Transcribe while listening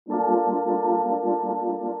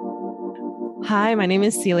Hi, my name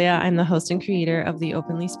is Celia. I'm the host and creator of the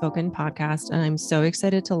Openly Spoken podcast, and I'm so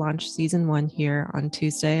excited to launch season 1 here on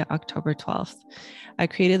Tuesday, October 12th. I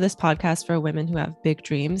created this podcast for women who have big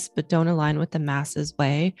dreams, but don't align with the masses'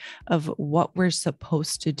 way of what we're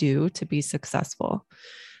supposed to do to be successful.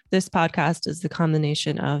 This podcast is the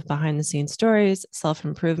combination of behind the scenes stories,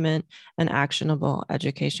 self-improvement, and actionable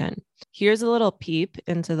education. Here's a little peep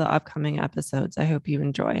into the upcoming episodes. I hope you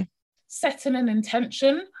enjoy. Setting an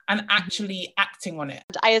intention and actually acting on it.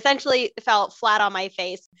 I essentially fell flat on my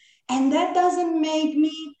face. And that doesn't make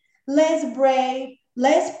me less brave,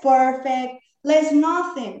 less perfect, less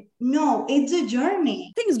nothing. No, it's a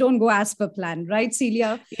journey. Things don't go as per plan, right,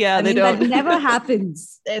 Celia? Yeah, they don't. That never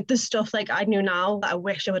happens. The stuff like I know now that I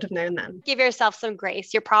wish I would have known then. Give yourself some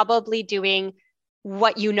grace. You're probably doing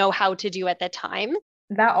what you know how to do at the time.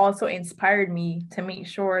 That also inspired me to make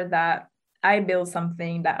sure that I build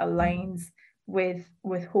something that aligns with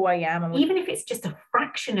who I am. Even if it's just a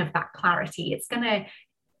fraction of that clarity, it's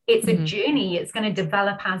a journey. It's going to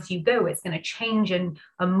develop as you go. It's going to change and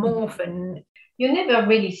morph. And you're never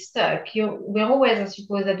really stuck. We're always, I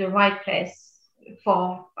suppose, at the right place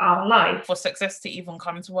for our life. For success to even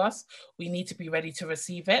come to us, we need to be ready to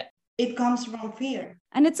receive it. It comes from fear.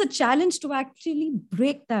 And it's a challenge to actually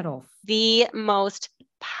break that off. The most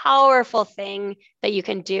powerful thing that you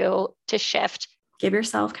can do to shift. Give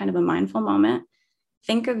yourself kind of a mindful moment.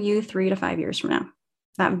 Think of you 3 to 5 years from now.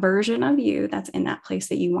 That version of you that's in that place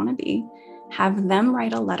that you want to be. Have them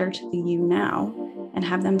write a letter to the you now and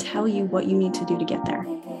have them tell you what you need to do to get there.